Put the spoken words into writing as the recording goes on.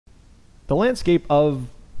The landscape of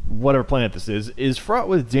whatever planet this is fraught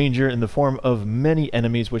with danger in the form of many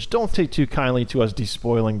enemies which don't take too kindly to us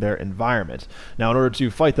despoiling their environment. Now, in order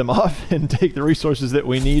to fight them off and take the resources that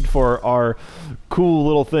we need for our cool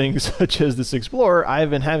little things such as this Explorer, I've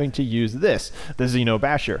been having to use this, the Xeno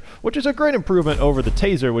Basher, which is a great improvement over the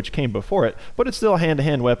Taser which came before it, but it's still a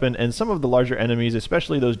hand-to-hand weapon, and some of the larger enemies,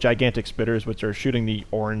 especially those gigantic spitters which are shooting the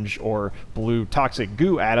orange or blue toxic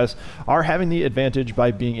goo at us, are having the advantage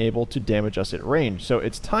by being able to damage us at range. So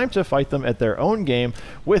it's time to fight them at their own game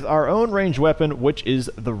with our own ranged weapon, which is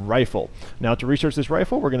the rifle. Now, to research this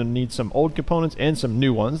rifle, we're going to need some old components and some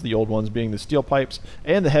new ones, the old ones being the steel pipes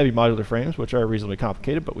and the heavy modular frames, which are reasonably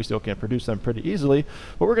complicated, but we still can produce them pretty easily.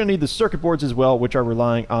 But we're going to need the circuit boards as well, which are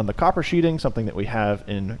relying on the copper sheeting, something that we have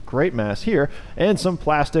in great mass here, and some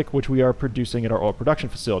plastic, which we are producing at our oil production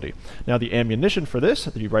facility. Now, the ammunition for this,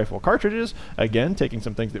 the rifle cartridges, again, taking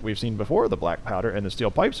some things that we've seen before, the black powder and the steel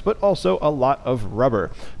pipes, but also a lot of rubber.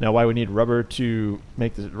 Now, why we need rubber to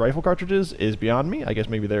make the rifle cartridges is beyond me. I guess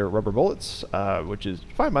maybe they're rubber bullets, which is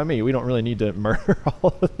fine by me. We don't really need to murder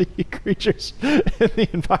all of the creatures in the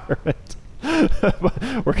environment. But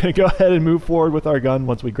we're going to go ahead and move forward with our gun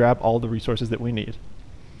once we grab all the resources that we need.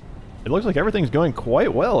 It looks like everything's going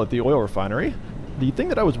quite well at the oil refinery. The thing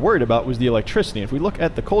that I was worried about was the electricity. If we look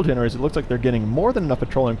at the coal generators, it looks like they're getting more than enough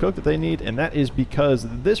petroleum coke that they need, and that is because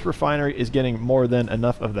this refinery is getting more than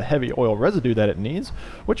enough of the heavy oil residue that it needs,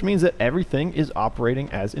 which means that everything is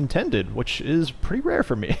operating as intended, which is pretty rare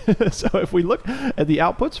for me. So if we look at the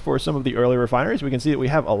outputs for some of the early refineries, we can see that we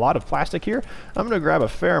have a lot of plastic here. I'm going to grab a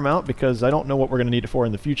fair amount because I don't know what we're going to need it for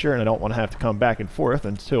in the future, and I don't want to have to come back and forth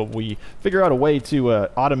until we figure out a way to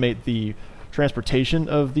automate the transportation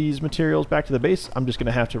of these materials back to the base. I'm just going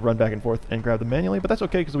to have to run back and forth and grab them manually, but that's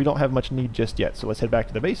okay because we don't have much need just yet. So let's head back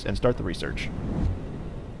to the base and start the research.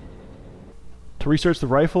 To research the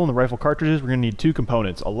rifle and the rifle cartridges, we're going to need two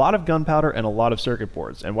components, a lot of gunpowder and a lot of circuit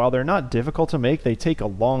boards. And while they're not difficult to make, they take a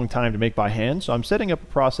long time to make by hand, so I'm setting up a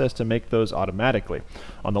process to make those automatically.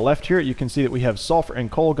 On the left here, you can see that we have sulfur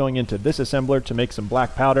and coal going into this assembler to make some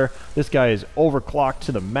black powder. This guy is overclocked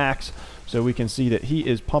to the max, so we can see that he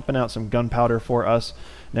is pumping out some gunpowder for us.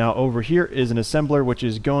 Now over here is an assembler which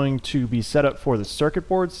is going to be set up for the circuit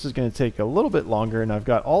boards. This is going to take a little bit longer, and I've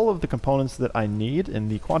got all of the components that I need in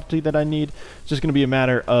the quantity that I need. It's just going to be a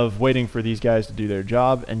matter of waiting for these guys to do their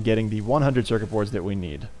job and getting the 100 circuit boards that we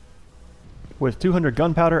need. With 200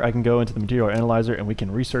 gunpowder, I can go into the material analyzer and we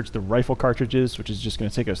can research the rifle cartridges, which is just going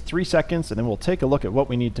to take us 3 seconds, and then we'll take a look at what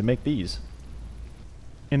we need to make these.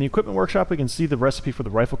 In the equipment workshop, we can see the recipe for the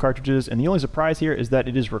rifle cartridges, and the only surprise here is that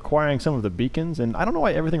it is requiring some of the beacons, and I don't know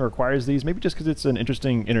why everything requires these, maybe just because it's an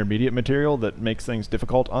interesting intermediate material that makes things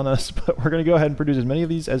difficult on us, but we're going to go ahead and produce as many of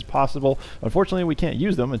these as possible. Unfortunately, we can't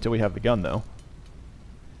use them until we have the gun, though.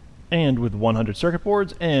 And with 100 circuit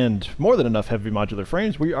boards and more than enough heavy modular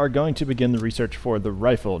frames, we are going to begin the research for the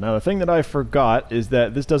rifle. Now, the thing that I forgot is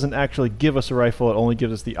that this doesn't actually give us a rifle, it only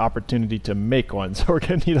gives us the opportunity to make one. So we're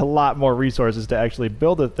going to need a lot more resources to actually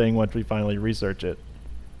build a thing once we finally research it.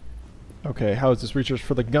 Okay, how is this research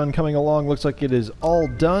for the gun coming along? Looks like it is all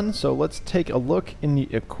done, so let's take a look in the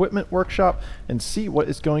equipment workshop and see what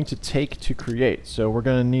it's going to take to create. So we're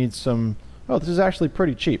going to need some... Oh, this is actually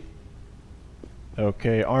pretty cheap.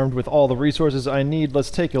 Okay, armed with all the resources I need,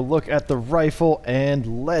 let's take a look at the rifle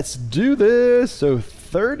and let's do this! So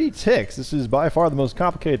 30 ticks. This is by far the most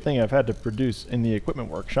complicated thing I've had to produce in the equipment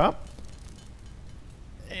workshop.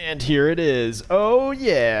 And here it is. Oh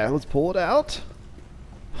yeah, let's pull it out.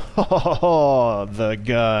 Oh, the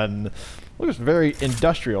gun. Looks very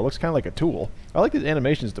industrial. Looks kind of like a tool. I like these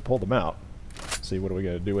animations to pull them out. Let's see, what do we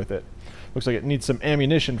got to do with it? Looks like it needs some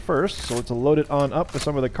ammunition first, so let's load it on up with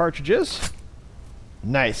some of the cartridges.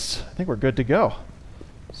 Nice. I think we're good to go.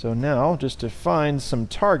 So now, just to find some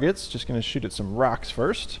targets, just going to shoot at some rocks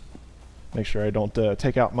first. Make sure I don't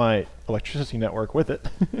take out my electricity network with it.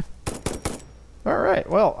 Alright,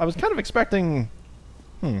 well, I was kind of expecting,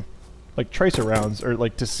 like tracer rounds, or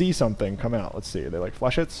like to see something come out. Let's see, are they like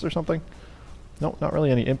flechets or something? Nope, not really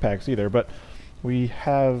any impacts either, but we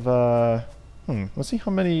have, let's see how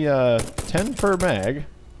many, 10 per mag.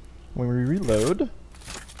 When we reload...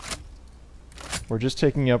 We're just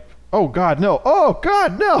taking up... Oh god, no! Oh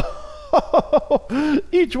god, no!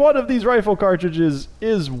 Each one of these rifle cartridges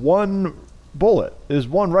is one bullet, is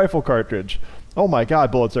one rifle cartridge. Oh my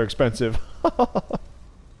god, bullets are expensive.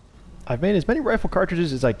 I've made as many rifle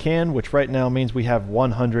cartridges as I can, which right now means we have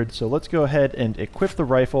 100. So let's go ahead and equip the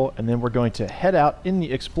rifle, and then we're going to head out in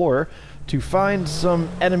the Explorer to find some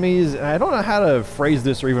enemies. And I don't know how to phrase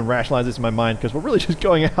this or even rationalize this in my mind, because we're really just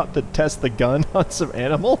going out to test the gun on some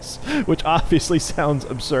animals, which obviously sounds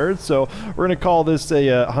absurd. So we're going to call this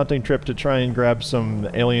a hunting trip to try and grab some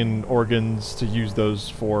alien organs to use those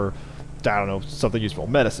for, I don't know, something useful.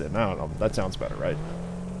 Medicine. I don't know. That sounds better, right?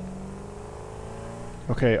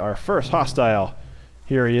 Okay, our first hostile.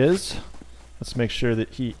 Here he is. Let's make sure that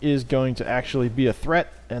he is going to actually be a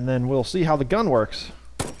threat, and then we'll see how the gun works.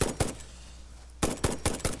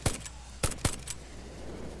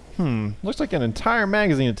 Looks like an entire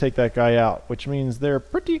magazine to take that guy out, which means they're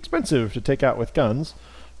pretty expensive to take out with guns.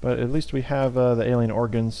 But at least we have the alien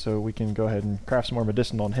organs, so we can go ahead and craft some more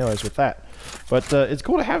medicinal inhalers with that. But it's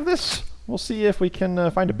cool to have this. We'll see if we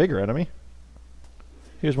can find a bigger enemy.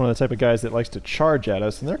 Here's one of the type of guys that likes to charge at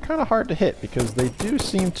us, and they're kind of hard to hit because they do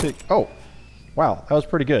seem to... Oh! Wow, that was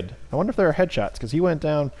pretty good. I wonder if there are headshots, because he went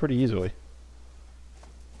down pretty easily.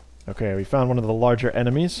 Okay, we found one of the larger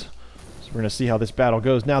enemies. So we're going to see how this battle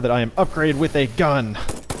goes now that I am upgraded with a gun.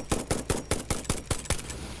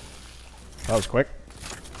 That was quick.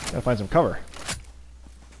 Gotta find some cover.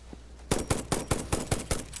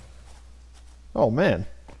 Oh man,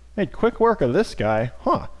 made quick work of this guy.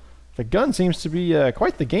 Huh. The gun seems to be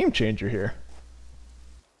quite the game changer here.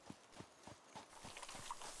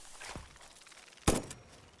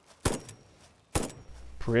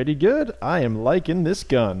 Pretty good. I am liking this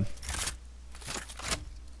gun.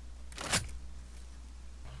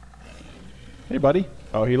 Hey buddy.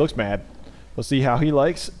 Oh, he looks mad. Let's see how he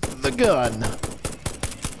likes the gun.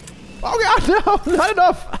 Oh god, no, not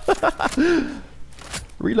enough.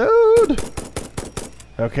 Reload.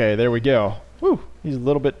 Okay, there we go. Whew, he's a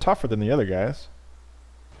little bit tougher than the other guys.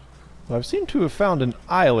 Well, I've seemed to have found an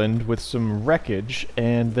island with some wreckage,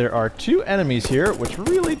 and there are two enemies here, which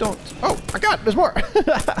really don't... Oh, my god, there's more!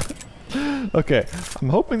 Okay, I'm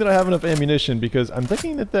hoping that I have enough ammunition, because I'm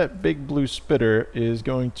thinking that that big blue spitter is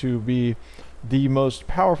going to be the most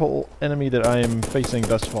powerful enemy that I am facing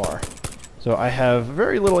thus far. So I have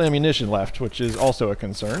very little ammunition left, which is also a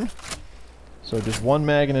concern. So just one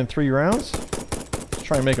mag and then 3 rounds. Let's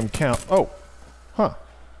try and make them count. Oh! Huh.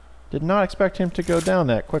 Did not expect him to go down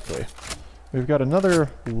that quickly. We've got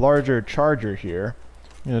another larger charger here.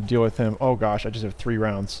 I'm going to deal with him. Oh gosh, I just have 3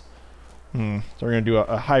 rounds. So we're going to do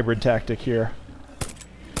a hybrid tactic here.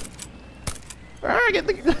 Ah, get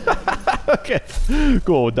the... Okay.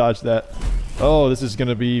 Cool, we'll dodge that. Oh, this is going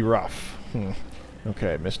to be rough.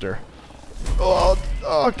 Okay, mister. Oh,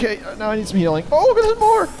 okay, now I need some healing. Oh, there's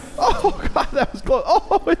more! Oh, God, that was close.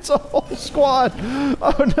 Oh, it's a whole squad!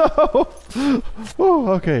 Oh, no! Oh,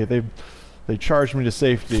 okay, they charged me to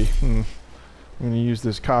safety. I'm going to use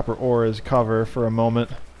this copper ore as cover for a moment.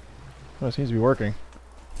 Oh, it seems to be working.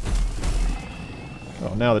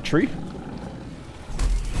 Oh, now the tree?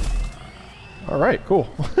 Alright, cool.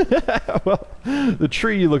 Well, the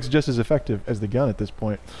tree looks just as effective as the gun at this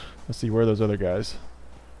point. Let's see, where are those other guys?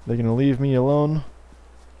 They're going to leave me alone?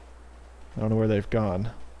 I don't know where they've gone.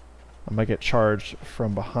 I might get charged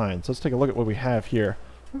from behind. So let's take a look at what we have here.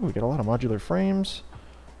 Ooh, we got a lot of modular frames.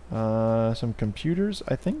 Some computers,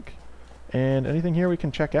 I think. And anything here we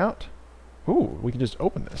can check out? Ooh, we can just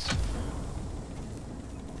open this.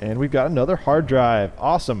 And we've got another hard drive.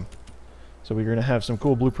 Awesome. So we're going to have some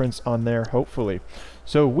cool blueprints on there, hopefully.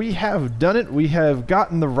 So we have done it. We have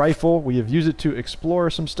gotten the rifle. We have used it to explore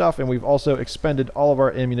some stuff, and we've also expended all of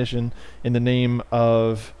our ammunition in the name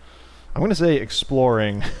of, I'm going to say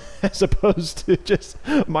exploring, as opposed to just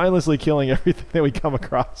mindlessly killing everything that we come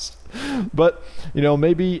across. But, you know,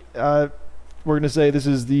 maybe we're going to say this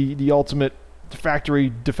is the ultimate factory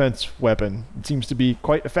defense weapon. It seems to be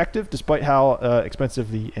quite effective despite how expensive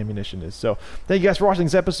the ammunition is. So thank you guys for watching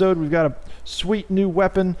this episode. We've got a sweet new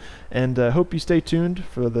weapon, and hope you stay tuned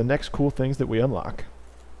for the next cool things that we unlock.